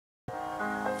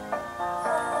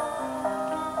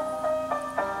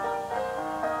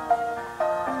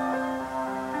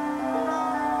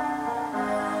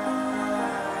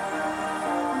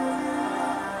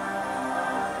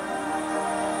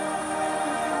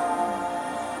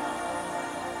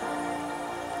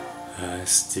I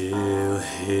still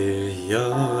hear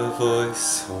your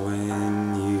voice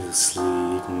when you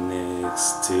sleep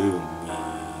next to me.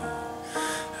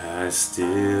 I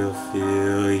still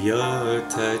feel your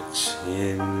touch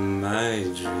in my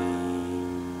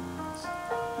dreams.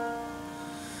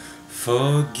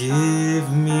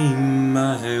 Forgive me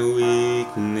my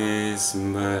weakness,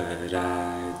 but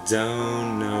I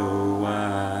don't know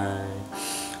why.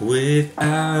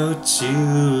 Without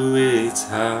you it's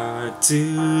hard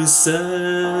to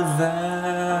survive.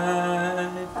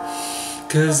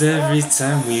 'Cause every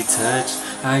time we touch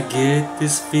I get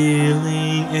this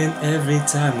feeling, and every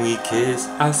time we kiss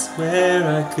I swear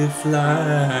I could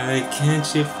fly. Can't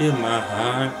you feel my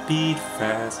heart beat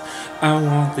fast? I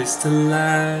want this to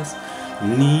last.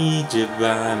 Need you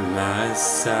by my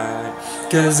side.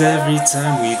 'Cause every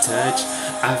time we touch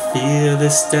I feel the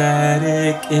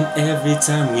static, and every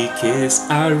time we kiss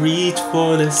I reach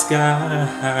for the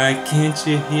sky. Can't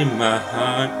you hear my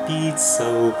heart beat?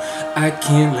 So I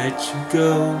can't let you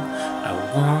go. I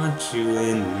want you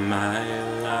in my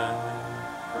life.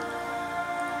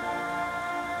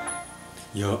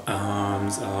 Your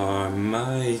arms are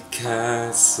my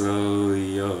castle,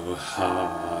 your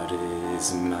heart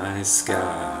is my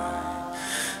sky.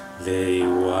 They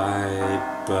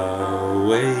wipe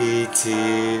away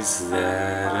tears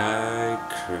that I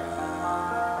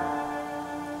cry.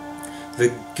 The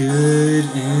good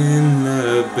and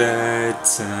the bad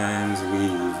times,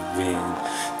 we've been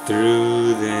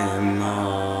through them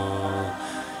all.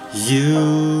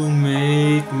 You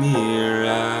make me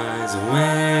rise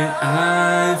when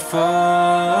I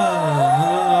fall.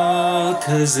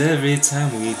 'Cause every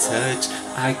time we touch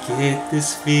I get this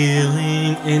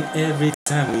feeling, and every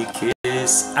time we kiss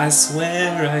I swear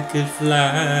I could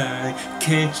fly.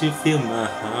 Can't you feel my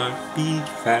heart beat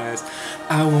fast?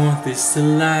 I want this to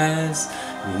last.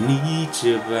 Need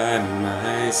you by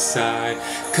my side.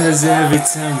 'Cause every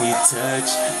time we touch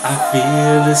I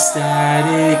feel the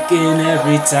static, and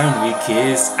every time we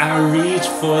kiss I reach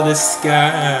for the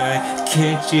sky.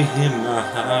 Can't you hear my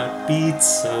heart beat?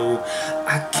 So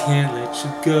I can't let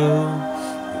you go.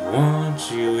 I want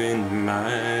you in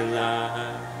my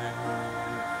life.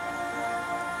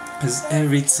 'Cause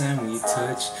every time we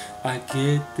touch I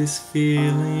get this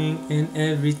feeling, and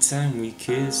every time we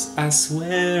kiss I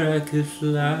swear I could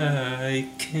fly.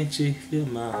 Can't you feel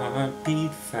my heart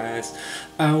beat fast?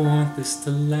 I want this to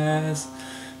last.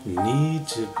 Need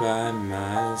you by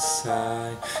my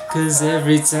side. 'Cause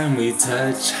every time we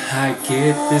touch I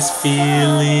get this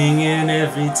feeling, and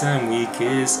every time we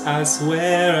kiss I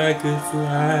swear I could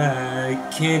fly.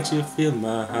 Can't you feel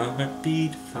my heart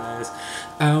beat fast?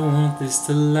 I want this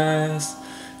to last.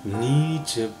 Need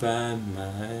you by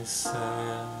my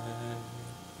side.